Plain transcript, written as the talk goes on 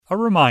A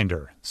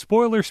reminder,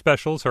 spoiler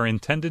specials are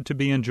intended to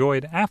be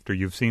enjoyed after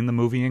you've seen the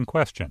movie in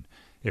question.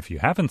 If you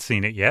haven't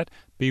seen it yet,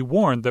 be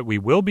warned that we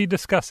will be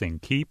discussing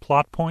key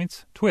plot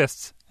points,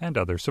 twists, and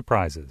other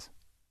surprises.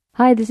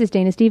 Hi, this is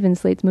Dana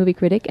Stevens, Slate's movie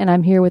critic, and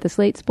I'm here with a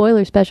Slate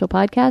spoiler special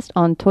podcast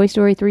on Toy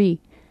Story 3.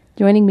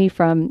 Joining me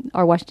from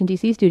our Washington,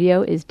 D.C.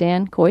 studio is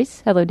Dan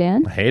Kois. Hello,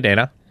 Dan. Hey,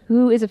 Dana.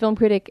 Who is a film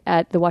critic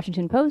at The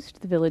Washington Post,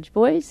 The Village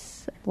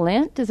Voice,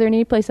 Lant. Is there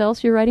any place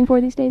else you're writing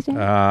for these days,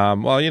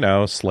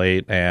 Dan?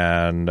 Slate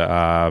and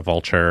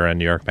Vulture and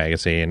New York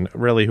Magazine.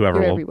 Really,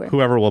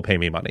 whoever will pay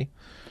me money.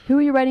 Who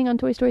are you writing on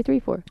Toy Story 3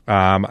 for?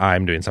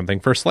 I'm doing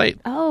something for Slate.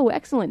 Oh,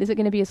 excellent. Is it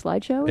going to be a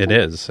slideshow? It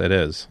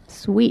is.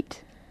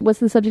 Sweet. What's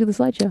the subject of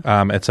the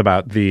slideshow? It's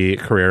about the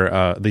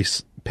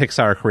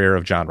Pixar career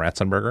of John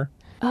Ratzenberger.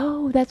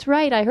 Oh, that's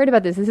right. I heard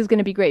about this. This is going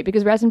to be great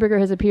because Ratzenberger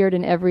has appeared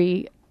in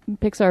every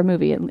Pixar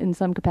movie in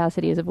some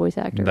capacity as a voice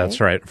actor.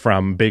 That's right.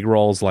 From big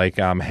roles like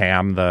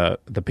Ham, the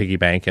piggy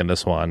bank in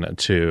this one,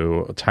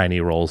 to tiny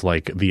roles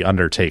like The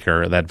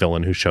Undertaker, that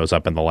villain who shows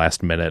up in the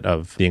last minute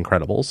of The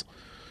Incredibles.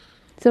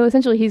 So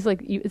essentially, he's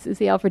like it's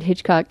the Alfred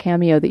Hitchcock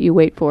cameo that you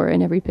wait for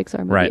in every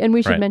Pixar movie. Right, and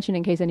we should mention,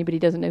 in case anybody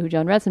doesn't know who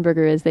John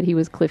Ratzenberger is, that he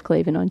was Cliff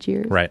Clavin on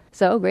Cheers. Right.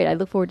 So great. I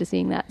look forward to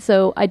seeing that.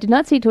 So I did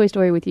not see Toy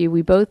Story with you.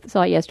 We both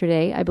saw it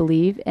yesterday, I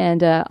believe.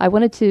 And I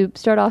wanted to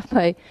start off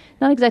by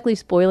not exactly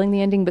spoiling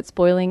the ending, but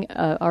spoiling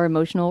our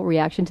emotional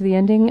reaction to the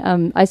ending.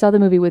 I saw the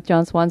movie with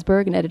John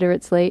Swansburg, an editor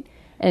at Slate.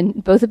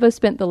 And both of us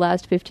spent the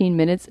last 15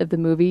 minutes of the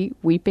movie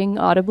weeping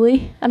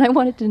audibly. And I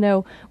wanted to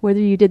know whether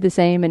you did the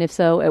same, and if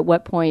so, at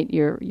what point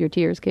your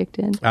tears kicked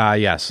in.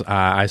 Yes.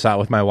 I saw it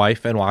with my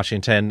wife in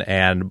Washington,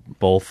 and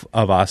both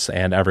of us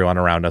and everyone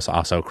around us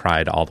also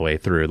cried all the way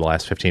through the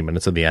last 15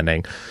 minutes of the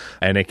ending.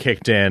 And it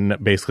kicked in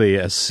basically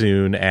as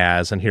soon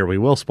as, and here we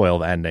will spoil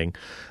the ending,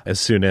 as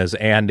soon as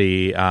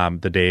Andy,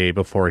 the day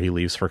before he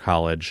leaves for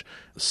college,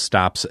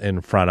 stops in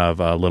front of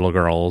a little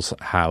girl's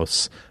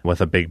house with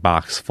a big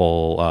box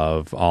full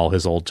of all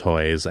his old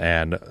toys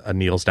and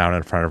kneels down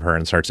in front of her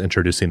and starts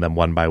introducing them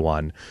one by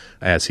one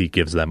as he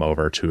gives them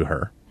over to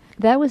her.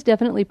 That was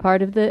definitely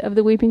part of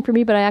the weeping for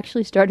me, but I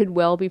actually started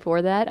well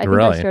before that. I think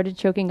I started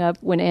choking up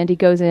when Andy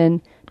goes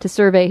in to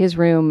survey his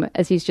room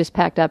as he's just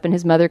packed up, and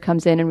his mother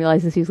comes in and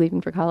realizes he's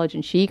leaving for college,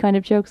 and she kind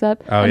of chokes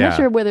up. I'm not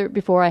sure whether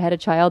before I had a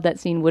child that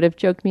scene would have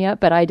choked me up,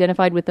 but I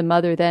identified with the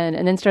mother then,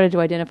 and then started to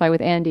identify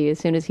with Andy as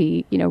soon as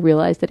he,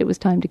 realized that it was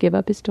time to give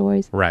up his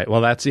toys. Right.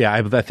 Well, I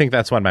think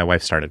that's when my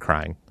wife started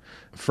crying.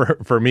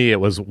 For me, it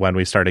was when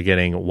we started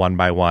getting one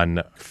by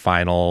one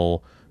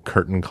final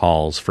curtain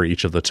calls for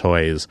each of the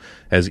toys,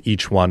 as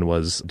each one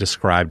was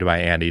described by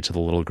Andy to the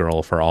little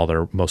girl for all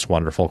their most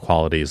wonderful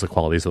qualities, the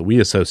qualities that we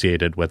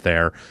associated with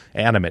their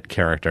animate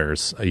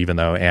characters, even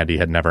though Andy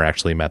had never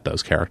actually met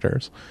those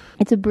characters.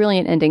 It's a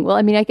brilliant ending. Well,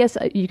 I mean, I guess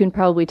you can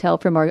probably tell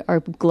from our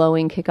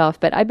glowing kickoff,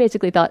 but I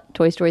basically thought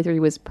Toy Story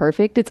 3 was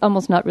perfect. It's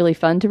almost not really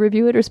fun to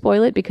review it or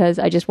spoil it because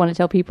I just want to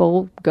tell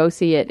people, go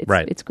see it.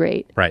 It's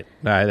great. Right.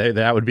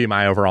 That would be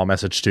my overall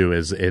message too,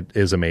 is it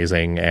is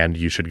amazing and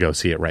you should go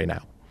see it right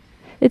now.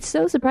 It's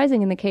so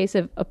surprising in the case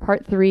of a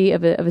part 3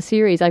 of a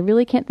series. I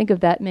really can't think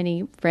of that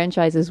many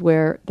franchises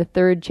where the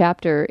third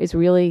chapter is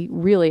really,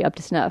 really up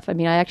to snuff. I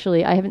mean, I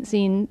haven't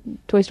seen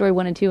Toy Story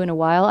 1 and 2 in a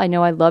while. I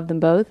know I love them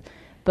both,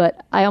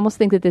 but I almost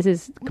think that this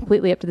is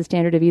completely up to the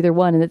standard of either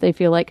one, and that they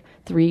feel like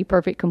 3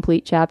 perfect,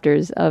 complete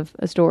chapters of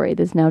a story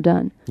that's now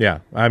done.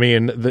 Yeah. I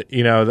mean,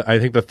 I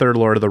think the third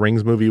Lord of the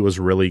Rings movie was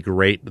really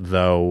great,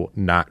 though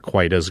not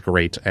quite as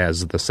great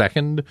as the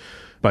second.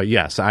 But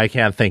yes, I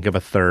can't think of a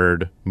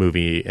third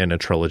movie in a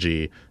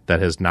trilogy that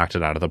has knocked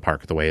it out of the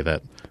park the way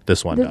that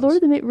this one does. The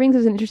Lord of the Rings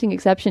is an interesting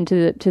exception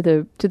to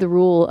the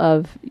rule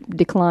of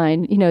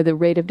decline, the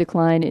rate of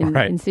decline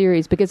in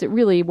series, because it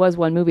really was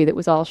one movie that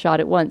was all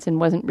shot at once and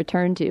wasn't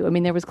returned to. I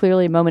mean, there was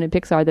clearly a moment in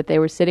Pixar that they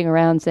were sitting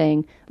around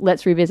saying,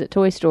 let's revisit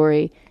Toy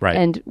Story. Right.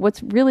 And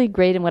what's really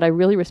great and what I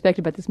really respect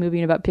about this movie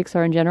and about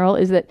Pixar in general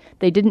is that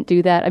they didn't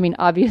do that. I mean,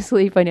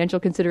 obviously financial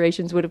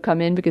considerations would have come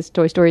in because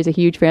Toy Story is a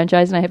huge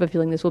franchise, and I have a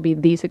feeling this will be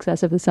the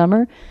success of the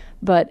summer.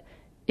 But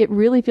it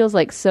really feels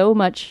like so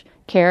much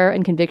care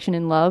and conviction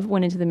and love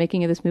went into the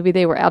making of this movie.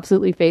 They were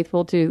absolutely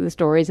faithful to the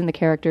stories and the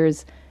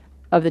characters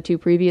of the 2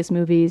 previous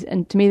movies,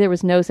 and to me there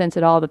was no sense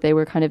at all that they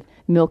were kind of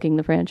milking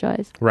the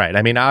franchise. Right.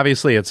 I mean,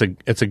 obviously it's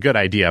a good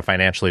idea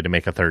financially to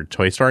make a third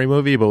Toy Story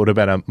movie, but it would have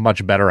been a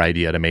much better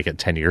idea to make it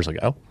 10 years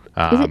ago.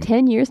 Is it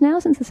 10 years now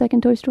since the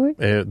second Toy Story?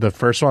 The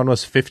first one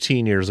was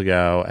 15 years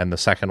ago, and the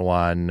second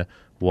one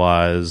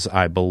was,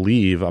 I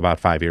believe, about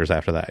 5 years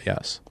after that,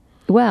 yes.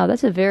 Wow,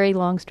 that's a very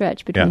long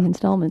stretch between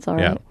installments, all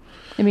right. Yeah.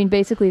 I mean,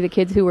 basically the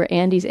kids who were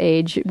Andy's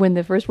age when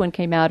the first one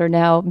came out are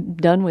now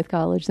done with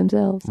college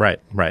themselves. Right.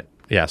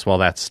 Yes, well,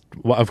 that's,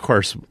 of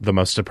course, the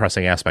most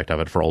depressing aspect of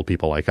it for old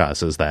people like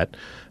us is that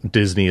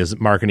Disney is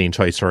marketing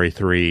Toy Story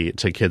 3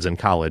 to kids in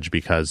college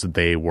because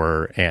they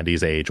were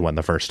Andy's age when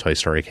the first Toy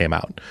Story came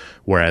out,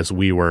 whereas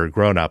we were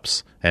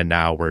grown-ups and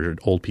now we're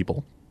old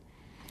people.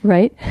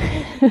 Right.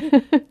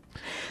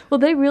 Well,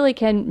 they really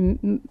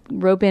can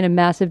rope in a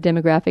massive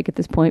demographic at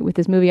this point with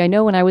this movie. I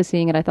know when I was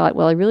seeing it, I thought,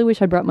 well, I really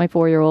wish I brought my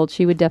 4-year-old.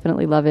 She would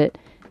definitely love it.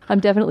 I'm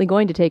definitely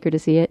going to take her to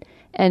see it.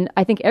 And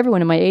I think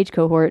everyone in my age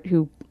cohort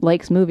who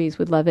likes movies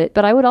would love it.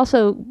 But I would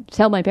also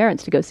tell my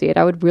parents to go see it.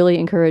 I would really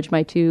encourage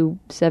my 2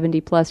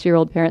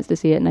 70-plus-year-old parents to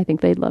see it, and I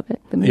think they'd love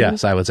it.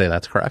 Yes, I would say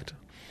that's correct.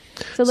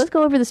 So let's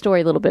go over the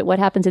story a little bit. What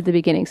happens at the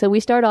beginning? So we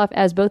start off,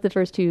 as both the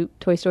first 2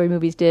 Toy Story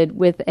movies did,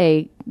 with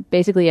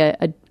basically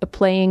a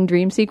playing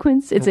dream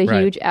sequence. It's a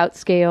huge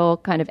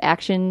outscale kind of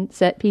action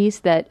set piece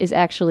that is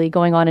actually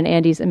going on in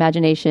Andy's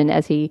imagination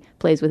as he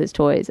plays with his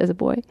toys as a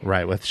boy.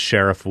 Right, with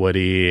Sheriff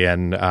Woody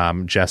and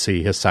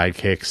Jesse, his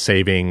sidekick,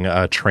 saving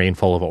a train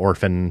full of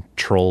orphan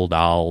troll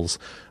dolls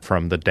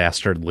from the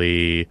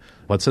dastardly,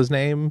 what's his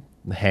name?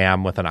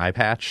 Ham with an eye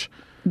patch.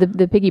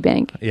 The piggy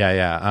bank.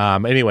 Yeah.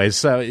 Anyways,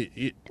 so...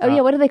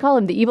 what do they call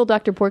him? The evil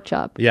Dr.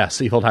 Porkchop. Yes,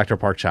 evil Dr.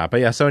 Porkchop.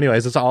 But yeah, so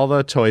anyways, it's all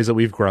the toys that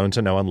we've grown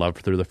to know and love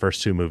through the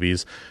first 2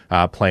 movies,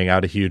 playing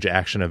out a huge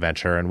action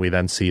adventure. And we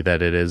then see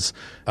that it is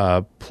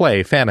a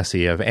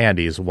fantasy of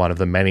Andy's, one of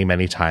the many,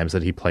 many times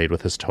that he played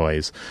with his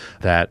toys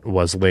that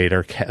was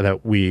later,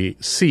 that we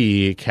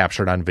see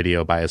captured on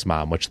video by his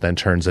mom, which then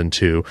turns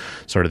into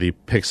sort of the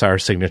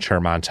Pixar signature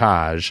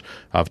montage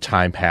of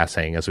time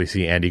passing as we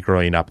see Andy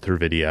growing up through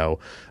video,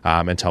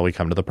 until we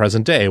come to the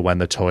present day when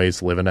the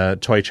toys live in a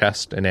toy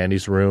chest in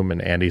Andy's room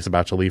and Andy's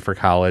about to leave for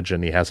college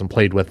and he hasn't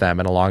played with them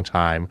in a long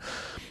time.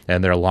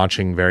 And they're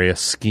launching various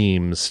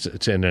schemes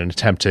in an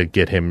attempt to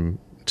get him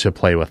to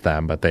play with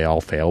them, but they all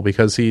fail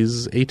because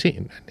he's 18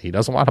 and he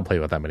doesn't want to play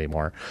with them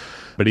anymore.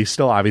 But he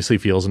still obviously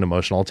feels an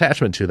emotional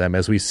attachment to them,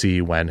 as we see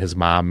when his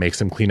mom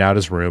makes him clean out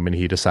his room and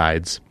he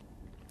decides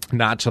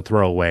not to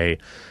throw away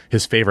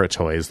his favorite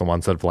toys, the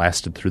ones that have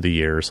lasted through the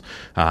years,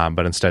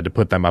 but instead to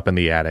put them up in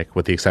the attic,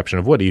 with the exception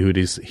of Woody, who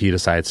he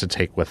decides to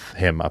take with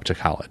him up to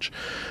college.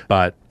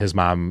 But his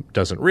mom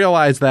doesn't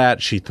realize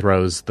that. She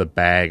throws the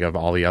bag of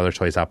all the other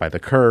toys out by the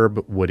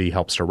curb. Woody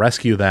helps to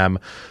rescue them,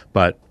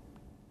 but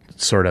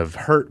sort of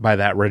hurt by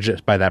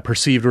that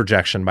perceived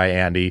rejection by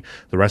Andy,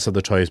 the rest of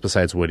the toys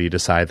besides Woody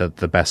decide that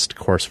the best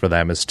course for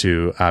them is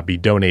to be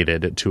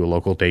donated to a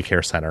local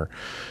daycare center.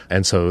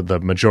 And so the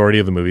majority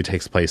of the movie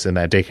takes place in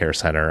that daycare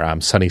center,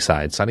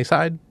 Sunnyside.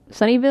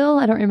 Sunnyville?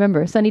 I don't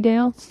remember.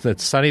 Sunnydale?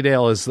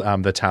 Sunnydale is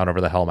the town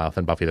over the Hellmouth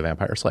in Buffy the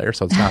Vampire Slayer,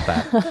 so it's not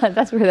that.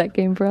 That's where that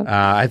came from.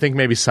 I think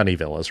maybe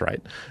Sunnyville is right.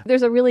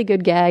 There's a really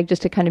good gag,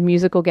 just a kind of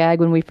musical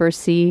gag, when we first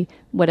see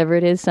whatever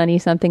it is, Sunny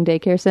something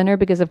daycare center,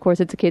 because of course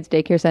it's a kid's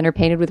daycare center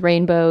painted with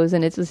rainbows,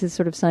 and it's this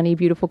sort of sunny,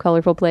 beautiful,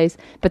 colorful place.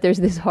 But there's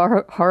this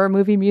horror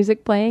movie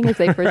music playing as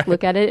they first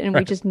look at it, and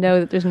we just know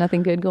that there's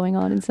nothing good going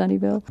on in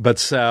Sunnyville. But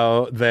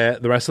so the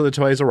rest of the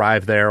toys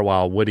arrive there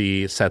while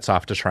Woody sets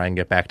off to try and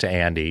get back to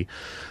Andy,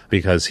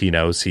 because he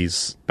knows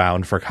he's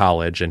bound for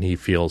college and he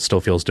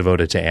still feels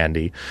devoted to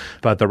Andy.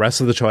 But the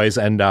rest of the toys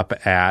end up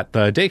at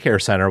the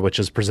daycare center, which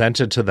is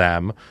presented to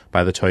them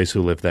by the toys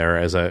who live there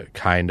as a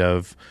kind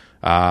of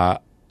a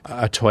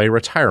toy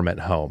retirement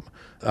home.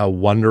 A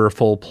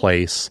wonderful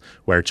place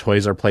where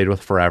toys are played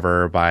with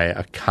forever by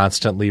a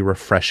constantly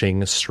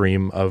refreshing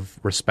stream of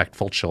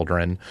respectful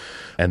children.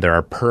 And there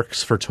are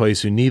perks for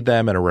toys who need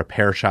them and a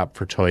repair shop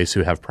for toys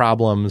who have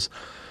problems.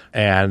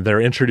 And they're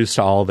introduced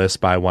to all of this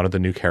by one of the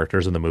new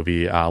characters in the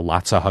movie,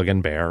 Lotso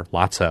Huggin' Bear,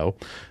 Lotso,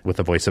 with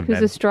the voice of Ned.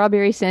 Who's a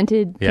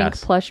strawberry-scented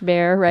pink plush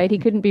bear, right? He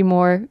couldn't be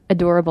more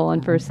adorable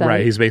on first sight.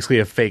 Right, he's basically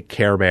a fake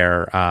Care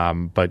Bear,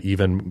 but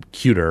even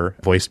cuter,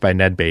 voiced by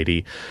Ned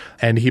Beatty.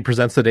 And he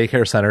presents the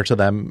daycare center to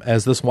them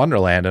as this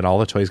wonderland, and all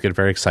the toys get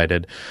very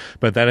excited.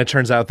 But then it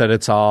turns out that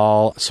it's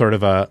all sort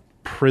of a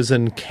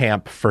prison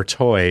camp for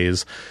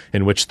toys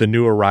in which the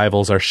new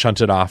arrivals are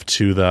shunted off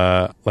to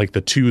the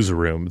twos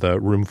room, the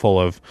room full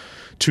of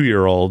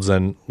 2-year-olds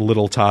and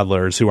little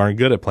toddlers who aren't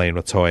good at playing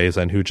with toys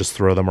and who just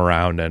throw them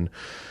around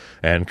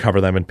and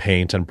cover them in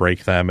paint and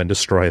break them and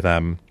destroy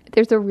them.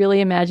 There's a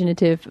really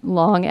imaginative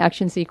long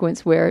action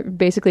sequence where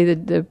basically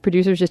the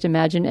producers just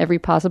imagine every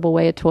possible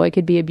way a toy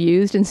could be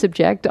abused and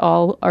subject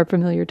all our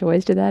familiar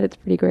toys to that. It's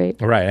pretty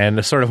great. Right, and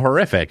it's sort of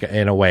horrific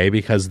in a way,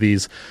 because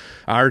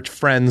our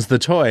friends, the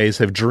toys,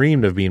 have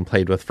dreamed of being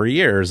played with for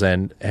years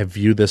and have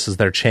viewed this as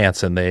their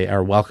chance, and they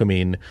are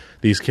welcoming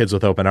these kids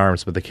with open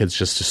arms, but the kids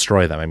just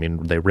destroy them. I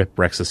mean, they rip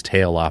Rex's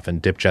tail off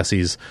and dip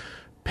Jesse's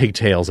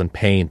pigtails in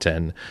paint,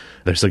 and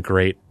there's a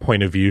great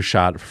point of view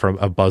shot from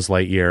a Buzz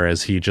Lightyear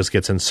as he just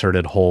gets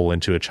inserted whole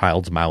into a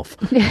child's mouth.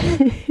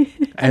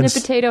 And a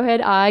potato head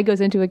eye goes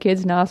into a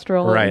kid's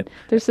nostril. Right.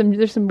 There's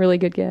some really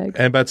good gags.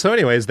 But so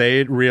anyways,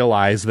 they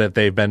realize that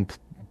they've been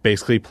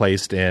basically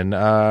placed in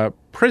a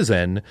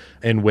prison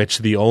in which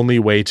the only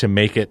way to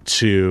make it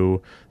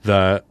to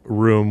the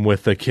room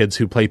with the kids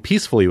who play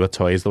peacefully with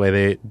toys the way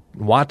they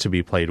want to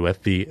be played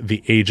with,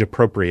 the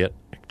age-appropriate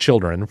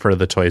children for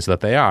the toys that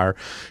they are,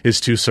 is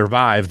to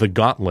survive the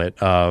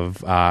gauntlet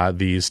of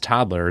these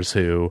toddlers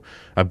who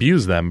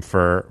abuse them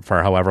for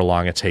however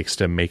long it takes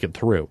to make it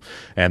through.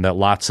 And that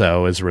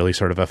Lotso is really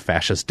sort of a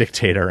fascist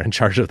dictator in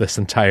charge of this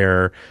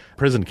entire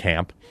prison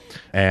camp.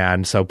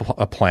 And so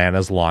a plan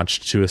is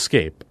launched to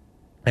escape.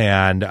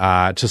 And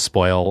to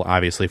spoil,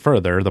 obviously,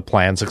 further, the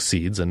plan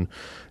succeeds in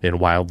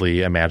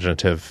wildly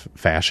imaginative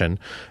fashion.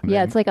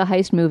 Yeah, it's like a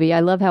heist movie.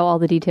 I love how all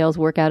the details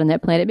work out in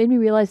that plan. It made me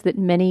realize that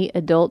many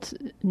adult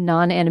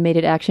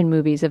non-animated action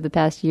movies of the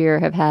past year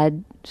have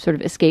had sort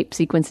of escape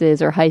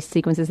sequences or heist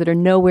sequences that are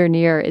nowhere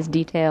near as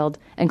detailed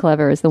and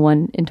clever as the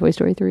one in Toy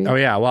Story 3. Oh,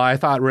 yeah. Well, I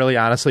thought really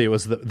honestly it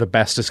was the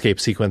best escape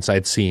sequence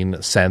I'd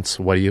seen since,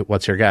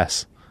 what's your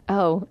guess?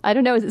 Oh, I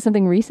don't know. Is it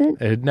something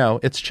recent? No,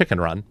 it's Chicken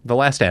Run, the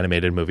last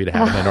animated movie to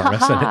have an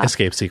enormous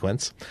escape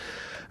sequence.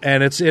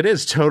 And it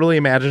is totally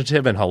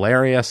imaginative and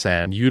hilarious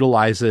and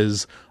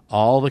utilizes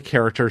all the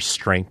characters'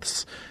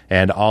 strengths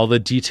and all the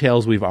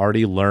details we've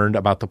already learned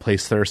about the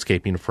place they're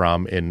escaping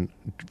from in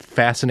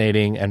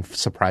fascinating and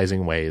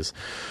surprising ways.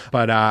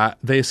 But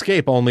they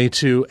escape only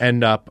to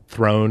end up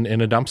thrown in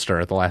a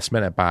dumpster at the last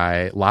minute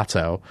by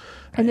Lotso.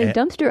 And the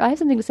dumpster, I have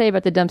something to say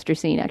about the dumpster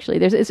scene, actually.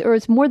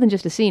 It's more than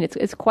just a scene.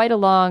 It's quite a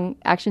long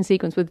action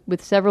sequence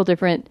with several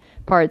different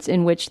parts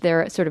in which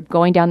they're sort of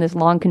going down this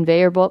long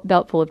conveyor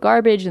belt full of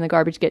garbage, and the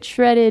garbage gets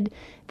shredded.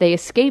 They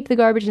escape the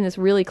garbage in this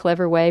really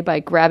clever way by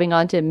grabbing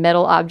onto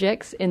metal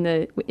objects in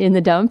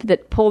the dump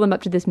that pull them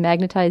up to this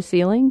magnetized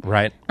ceiling.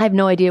 Right. I have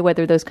no idea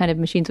whether those kind of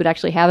machines would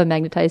actually have a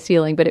magnetized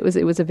ceiling, but it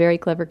was a very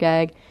clever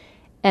gag.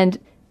 And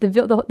the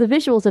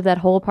visuals of that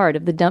whole part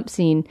of the dump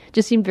scene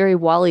just seemed very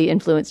WALL-E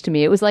influenced to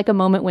me. It was like a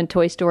moment when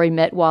Toy Story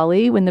met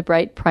WALL-E, when the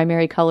bright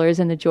primary colors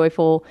and the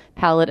joyful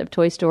palette of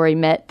Toy Story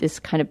met this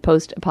kind of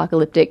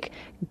post-apocalyptic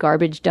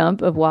garbage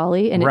dump of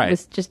WALL-E, and right.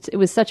 it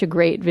was such a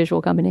great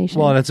visual combination.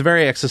 Well, and it's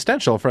very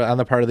existential on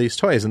the part of these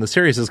toys, and the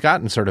series has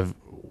gotten sort of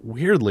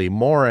weirdly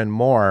more and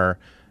more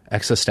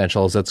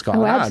existential as it's gone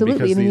on. Oh,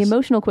 absolutely. The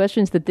emotional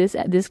questions that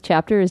this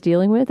chapter is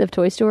dealing with of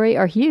Toy Story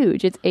are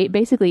huge. It's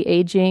basically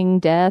aging,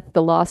 death,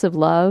 the loss of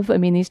love. I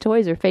mean, these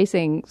toys are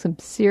facing some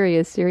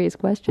serious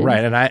questions.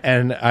 Right,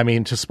 and I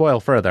mean, to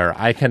spoil further,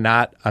 I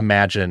cannot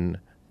imagine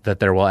that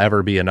there will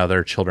ever be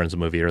another children's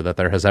movie, or that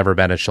there has ever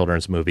been a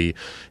children's movie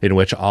in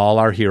which all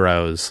our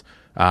heroes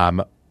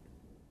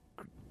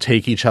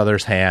take each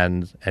other's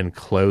hands and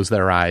close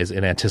their eyes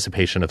in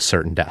anticipation of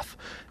certain death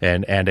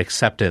and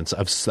acceptance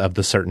of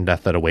the certain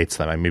death that awaits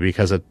them. I mean,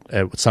 because at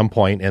some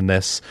point in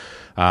this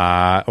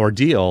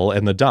ordeal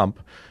in the dump,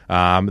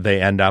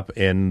 they end up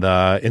in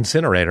the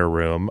incinerator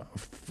room,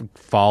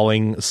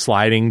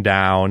 sliding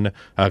down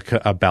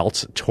a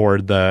belt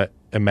toward the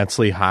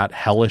immensely hot,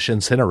 hellish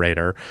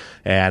incinerator.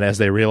 And as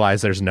they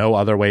realize there's no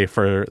other way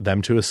for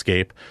them to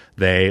escape,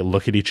 they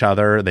look at each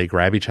other, they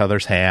grab each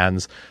other's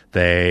hands,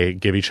 they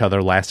give each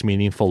other last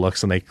meaningful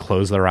looks, and they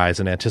close their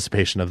eyes in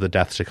anticipation of the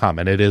death to come.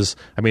 And it is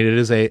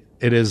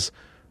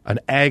an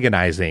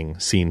agonizing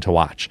scene to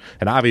watch.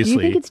 And obviously,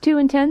 do you think it's too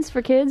intense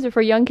for kids or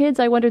for young kids?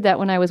 I wondered that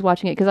when I was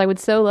watching it, because I would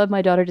so love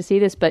my daughter to see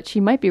this, but she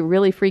might be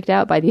really freaked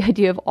out by the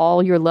idea of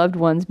all your loved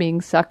ones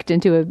being sucked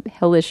into a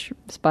hellish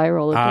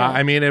spiral of death.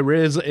 I mean,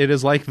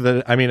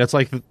 it's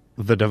like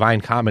the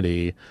Divine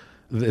Comedy.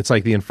 It's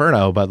like the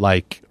Inferno, but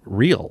like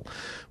real,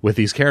 with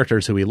these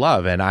characters who we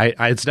love. And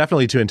it's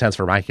definitely too intense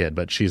for my kid,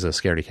 but she's a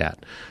scaredy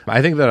cat.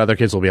 I think that other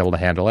kids will be able to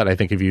handle it. I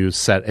think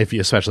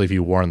especially if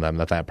you warn them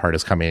that part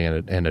is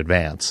coming in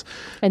advance,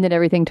 and that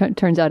everything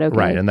turns out okay.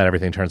 Right, and that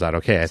everything turns out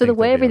okay. So the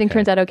way everything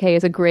turns out okay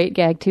is a great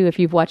gag too. If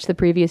you've watched the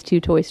previous two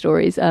Toy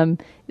Stories,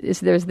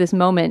 there's this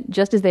moment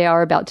just as they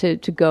are about to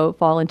go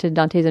fall into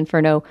Dante's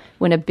Inferno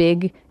when a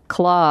big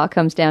claw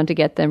comes down to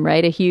get them,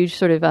 right? A huge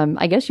sort of,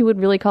 I guess you would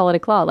really call it a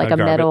claw, like a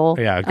metal.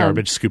 Yeah, a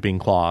garbage scooping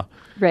claw.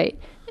 Right.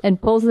 And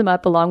pulls them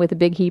up along with a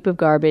big heap of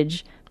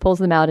garbage, pulls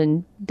them out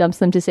and dumps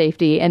them to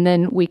safety. And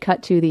then we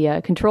cut to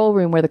the control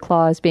room where the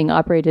claw is being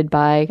operated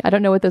by, I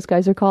don't know what those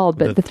guys are called,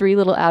 but the three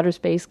little outer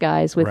space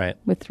guys with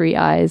three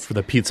eyes. For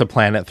the Pizza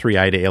Planet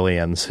three-eyed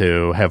aliens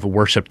who have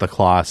worshipped the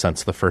claw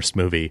since the first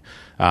movie,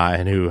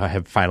 and who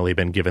have finally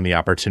been given the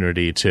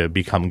opportunity to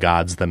become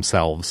gods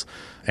themselves.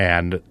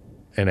 And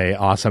in a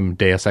awesome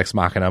Deus Ex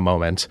Machina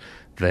moment,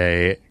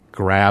 they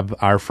grab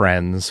our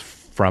friends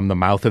from the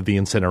mouth of the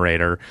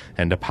incinerator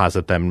and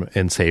deposit them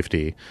in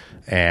safety.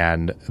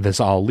 And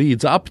this all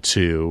leads up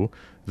to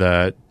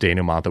the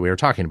denouement that we were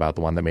talking about,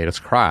 the one that made us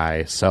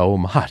cry so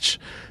much,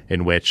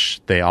 in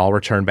which they all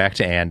return back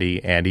to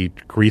Andy. Andy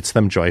greets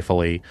them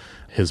joyfully.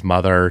 His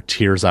mother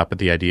tears up at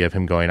the idea of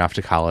him going off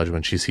to college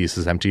when she sees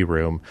his empty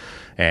room.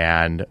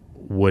 And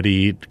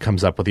Woody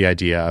comes up with the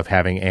idea of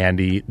having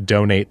Andy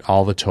donate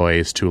all the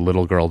toys to a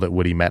little girl that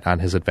Woody met on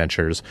his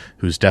adventures,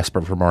 who's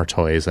desperate for more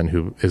toys and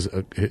who is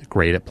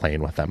great at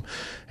playing with them.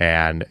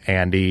 And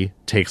Andy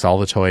takes all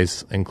the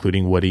toys,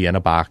 including Woody, in a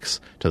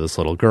box to this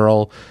little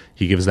girl.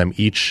 He gives them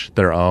each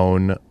their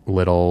own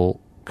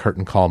little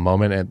curtain call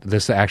moment. And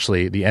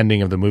the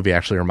ending of the movie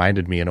actually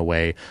reminded me in a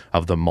way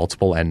of the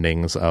multiple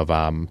endings of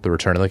The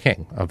Return of the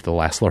King, of the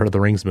last Lord of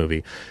the Rings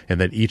movie, and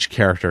that each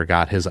character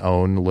got his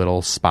own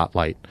little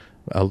spotlight,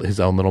 his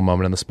own little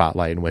moment in the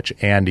spotlight, in which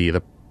Andy,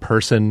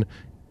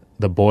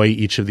 the boy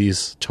each of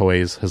these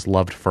toys has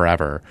loved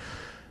forever,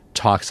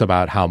 talks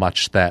about how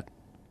much that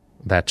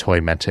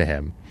toy meant to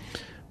him,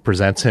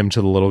 presents him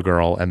to the little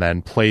girl, and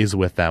then plays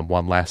with them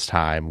one last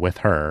time with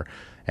her.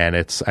 And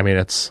it's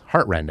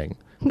heartrending.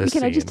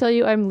 Can I just tell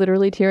you, I'm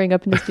literally tearing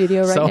up in the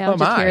studio right now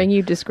just hearing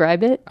you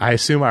describe it. I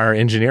assume our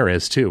engineer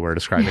is too. We're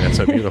describing it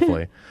so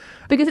beautifully.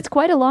 Because it's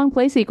quite a long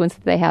play sequence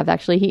that they have,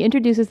 actually. He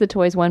introduces the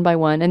toys one by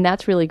one, and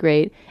that's really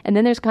great. And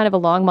then there's kind of a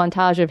long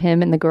montage of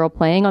him and the girl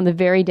playing on the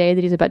very day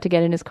that he's about to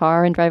get in his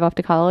car and drive off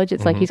to college.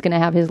 It's like he's going to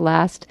have his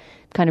last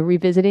kind of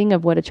revisiting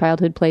of what a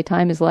childhood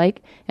playtime is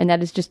like. And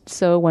that is just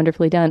so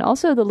wonderfully done.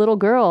 Also, the little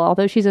girl,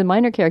 although she's a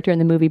minor character in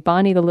the movie,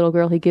 Bonnie, the little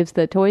girl he gives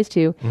the toys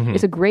to,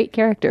 is a great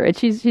character. And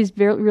she's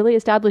really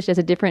established as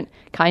a different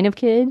kind of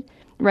kid.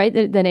 Right,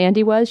 than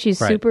Andy was. She's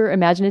super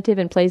imaginative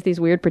and plays these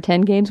weird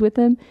pretend games with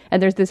them.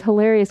 And there's this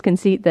hilarious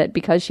conceit that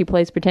because she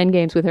plays pretend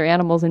games with her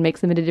animals and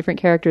makes them into different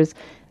characters,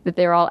 that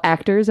they're all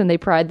actors and they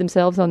pride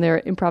themselves on their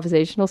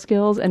improvisational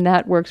skills, and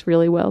that works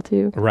really well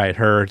too. Right,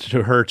 her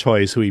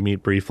toys, who we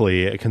meet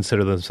briefly,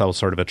 consider themselves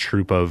sort of a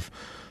troupe of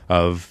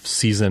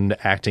seasoned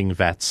acting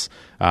vets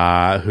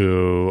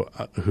who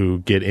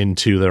get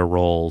into their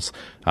roles,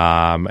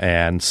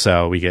 and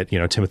so we get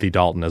Timothy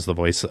Dalton as the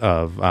voice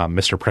of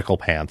Mr.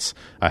 Pricklepants,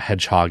 a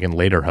hedgehog in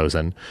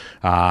Lederhosen,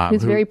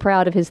 who's very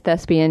proud of his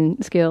thespian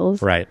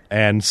skills. Right,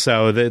 and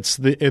so it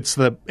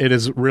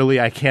is really,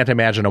 I can't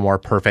imagine a more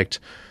perfect,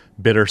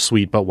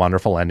 bittersweet but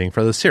wonderful ending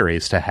for the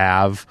series, to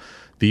have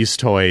these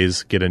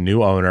toys get a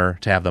new owner,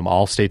 to have them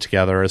all stay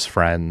together as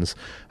friends,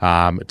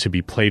 to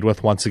be played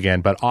with once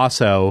again, but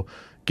also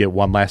get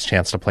one last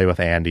chance to play with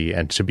Andy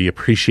and to be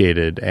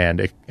appreciated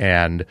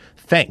and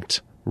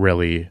thanked,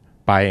 really,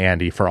 by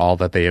Andy for all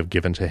that they have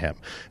given to him.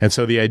 And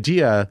so the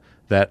idea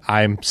that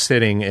I'm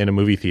sitting in a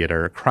movie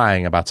theater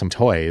crying about some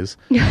toys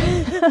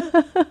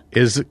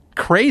is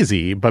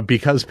crazy, but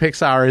because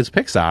Pixar is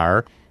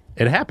Pixar,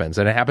 it happens,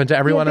 and it happened to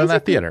everyone in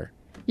that theater.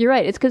 You're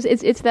right. It's because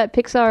it's that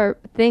Pixar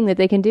thing that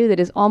they can do that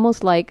is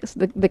almost like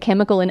the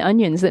chemical in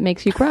onions that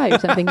makes you cry or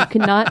something. You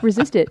cannot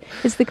resist it.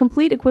 It's the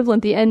complete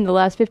equivalent, the end, the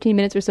last 15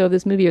 minutes or so of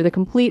this movie are the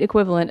complete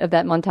equivalent of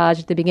that montage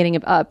at the beginning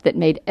of Up that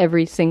made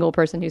every single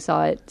person who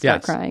saw it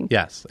start crying.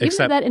 Yes. Even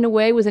though that, in a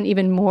way, was an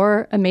even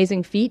more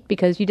amazing feat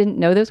because you didn't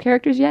know those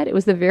characters yet. It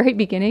was the very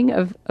beginning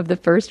of the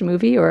first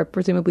movie, or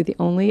presumably the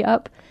only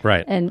Up.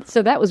 Right. And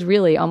so that was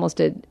really almost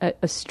a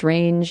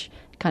strange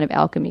kind of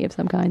alchemy of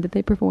some kind that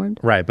they performed.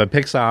 Right, but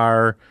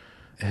Pixar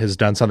has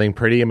done something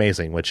pretty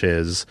amazing, which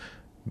is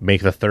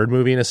make the third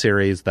movie in a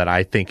series that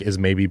I think is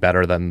maybe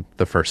better than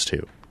the first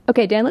two.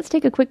 Okay, Dan, let's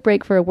take a quick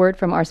break for a word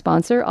from our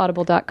sponsor,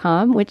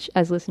 Audible.com, which,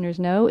 as listeners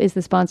know, is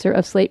the sponsor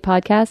of Slate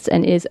Podcasts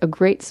and is a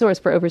great source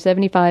for over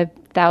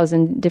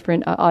 75,000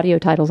 different audio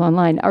titles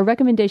online. Our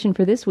recommendation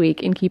for this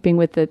week, in keeping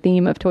with the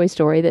theme of Toy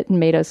Story that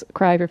made us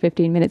cry for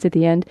 15 minutes at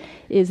the end,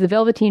 is The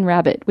Velveteen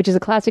Rabbit, which is a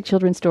classic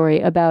children's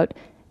story about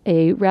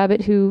a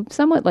rabbit who,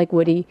 somewhat like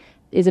Woody,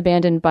 is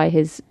abandoned by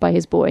his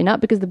boy. Not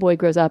because the boy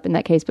grows up in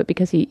that case, but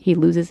because he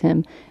loses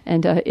him.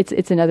 And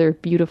it's another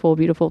beautiful,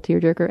 beautiful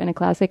tearjerker and a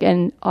classic.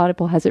 And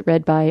Audible has it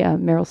read by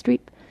Meryl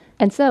Streep.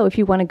 And so if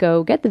you want to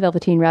go get The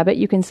Velveteen Rabbit,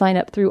 you can sign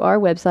up through our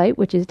website,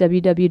 which is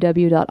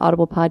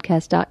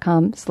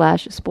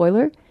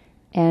www.audiblepodcast.com/spoiler.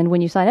 And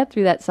when you sign up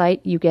through that site,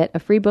 you get a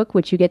free book,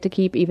 which you get to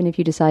keep even if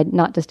you decide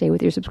not to stay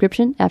with your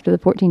subscription after the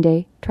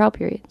 14-day trial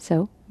period.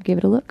 So give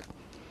it a look.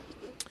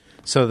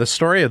 So the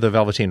story of The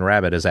Velveteen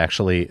Rabbit is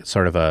actually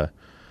sort of a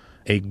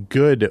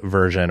good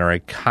version, or a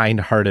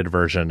kind-hearted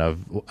version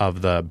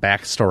of the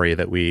backstory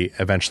that we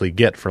eventually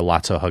get for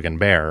Lotso Huggin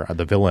Bear,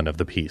 the villain of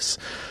the piece,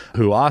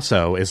 who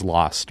also is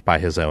lost by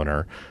his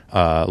owner,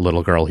 a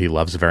little girl he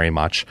loves very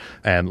much.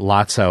 And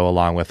Lotso,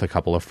 along with a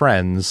couple of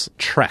friends,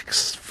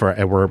 treks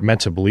we're meant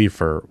to believe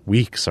for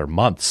weeks or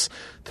months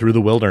through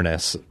the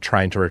wilderness,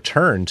 trying to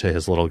return to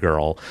his little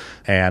girl.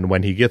 And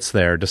when he gets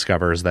there,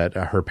 discovers that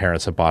her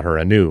parents have bought her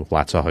a new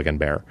Lotso Huggin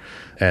Bear.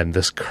 And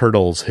this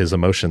curdles his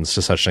emotions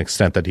to such an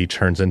extent that he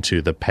turns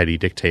into the petty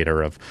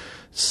dictator of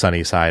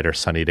Sunnyside or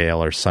Sunnydale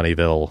or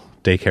Sunnyville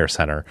Daycare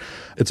Center.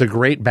 It's a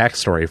great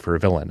backstory for a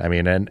villain. I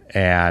mean, and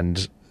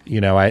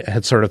I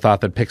had sort of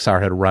thought that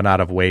Pixar had run out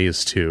of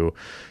ways to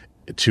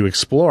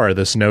explore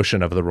this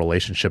notion of the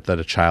relationship that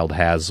a child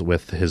has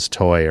with his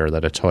toy, or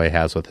that a toy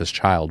has with his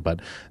child,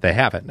 but they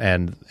haven't.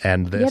 And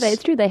this,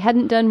 it's true. They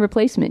hadn't done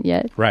replacement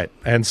yet. Right.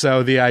 And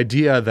so the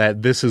idea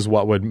that this is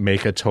what would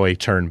make a toy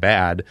turn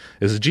bad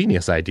is a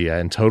genius idea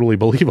and totally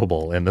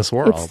believable in this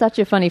world. It's such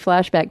a funny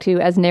flashback,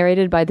 too, as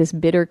narrated by this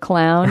bitter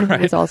clown who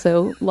was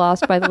also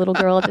lost by the little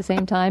girl at the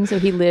same time. So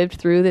he lived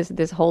through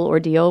this whole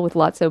ordeal with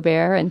Lotso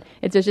Bear. And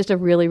it's just a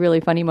really, really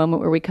funny moment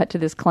where we cut to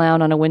this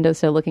clown on a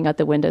windowsill looking out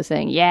the window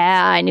saying,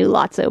 "Yeah, I knew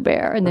Lotso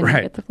Bear," and then you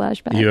get the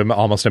flashback. You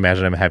almost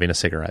imagine him having a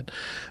cigarette.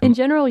 In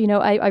general,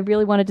 I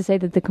really wanted to say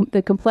that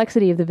the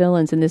complexity of the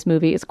villains in this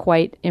movie is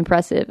quite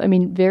impressive. I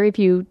mean, very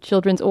few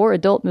children's or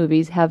adult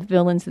movies have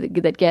villains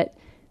that get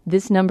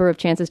this number of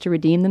chances to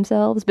redeem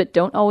themselves, but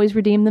don't always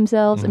redeem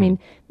themselves. Mm-hmm. I mean,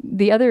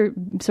 the other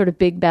sort of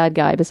big bad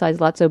guy besides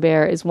Lotso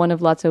Bear is one of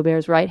Lotso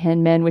Bear's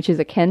right-hand men, which is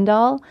a Ken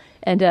doll.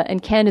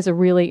 And Ken is a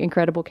really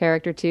incredible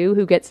character too,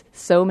 who gets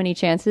so many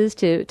chances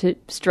to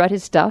strut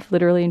his stuff,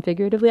 literally and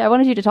figuratively. I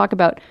wanted you to talk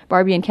about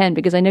Barbie and Ken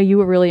because I know you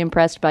were really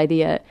impressed by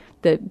the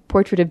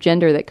portrait of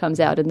gender that comes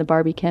out in the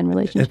Barbie-Ken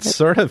relationship. It's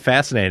sort of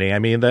fascinating. I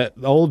mean, the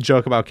old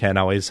joke about Ken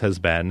always has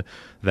been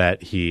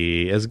that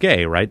he is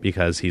gay, right?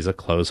 Because he's a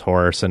clothes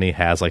horse and he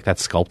has like that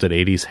sculpted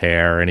 80s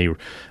hair and the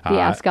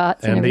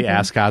ascots and the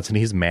ascots, and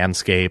he's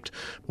manscaped,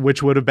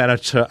 which would have been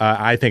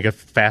I think a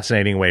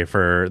fascinating way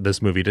for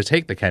this movie to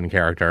take the Ken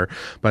character.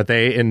 But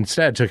they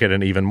instead took it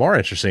an even more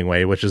interesting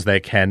way, which is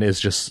that Ken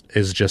is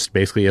just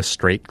basically a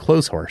straight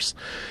clothes horse.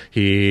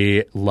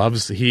 He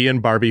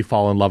and Barbie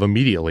fall in love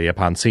immediately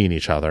upon seeing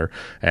each other,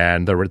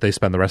 and they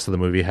spend the rest of the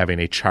movie having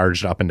a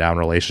charged up and down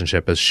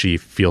relationship as she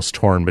feels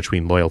torn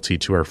between loyalty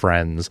to her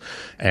friends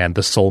and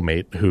the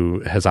soulmate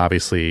who has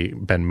obviously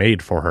been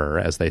made for her,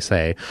 as they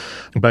say.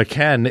 But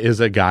Ken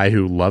is a guy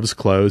who loves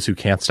clothes, who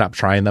can't stop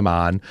trying them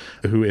on,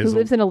 who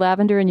lives in a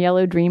lavender and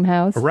yellow dream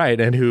house, right?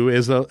 And who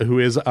is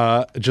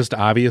just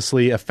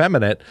obviously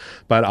effeminate,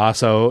 but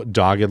also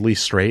doggedly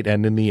straight,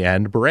 and in the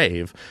end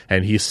brave.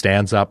 And he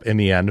stands up in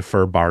the end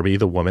for Barbie,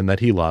 the woman that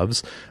he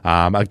loves,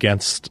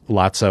 against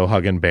Lotso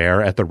Huggin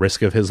Bear at the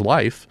risk of his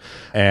life,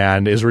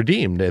 and is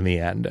redeemed in the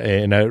end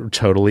in a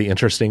totally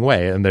interesting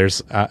way. And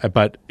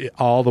but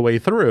all the way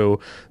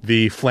through,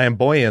 the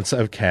flamboyance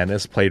of Ken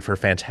is played for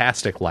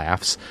fantastic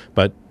laughs,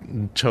 but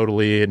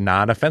totally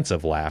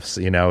non-offensive laughs,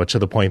 to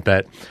the point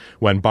that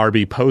when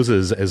Barbie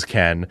poses as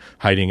Ken,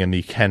 hiding in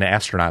the Ken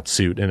astronaut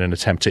suit in an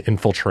attempt to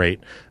infiltrate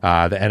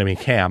the enemy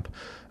camp,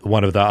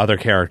 one of the other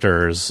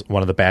characters,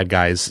 one of the bad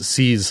guys,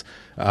 sees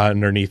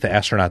underneath the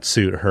astronaut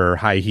suit her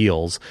high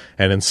heels,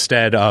 and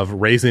instead of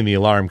raising the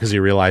alarm because he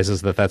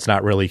realizes that that's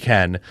not really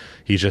Ken,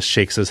 he just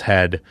shakes his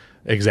head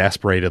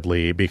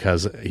exasperatedly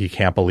because he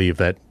can't believe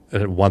that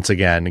once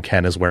again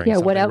Ken is wearing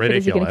something what outfit ridiculous.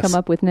 Is he going to come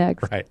up with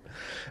next? Right.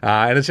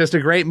 And it's just a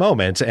great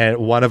moment, and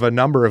one of a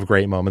number of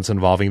great moments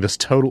involving this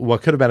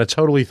what could have been a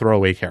totally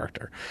throwaway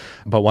character.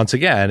 But once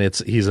again,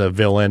 he's a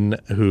villain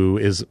who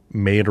is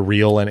made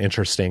real and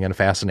interesting and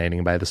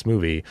fascinating by this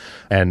movie.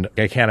 And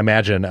I can't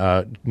imagine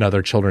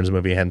another children's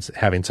movie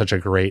having such a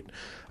great,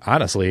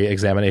 honestly,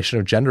 examination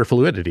of gender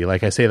fluidity.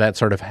 Like, I say that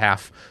sort of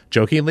half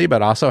jokingly,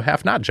 but also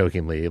half not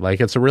jokingly. Like,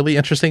 it's a really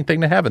interesting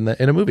thing to have in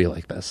a movie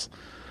like this.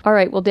 All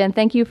right. Well, Dan,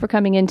 thank you for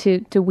coming in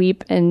to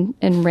weep and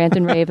rant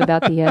and rave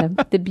about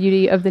the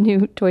beauty of the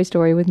new Toy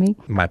Story with me.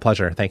 My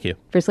pleasure. Thank you.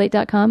 For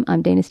Slate.com,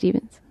 I'm Dana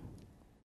Stevens.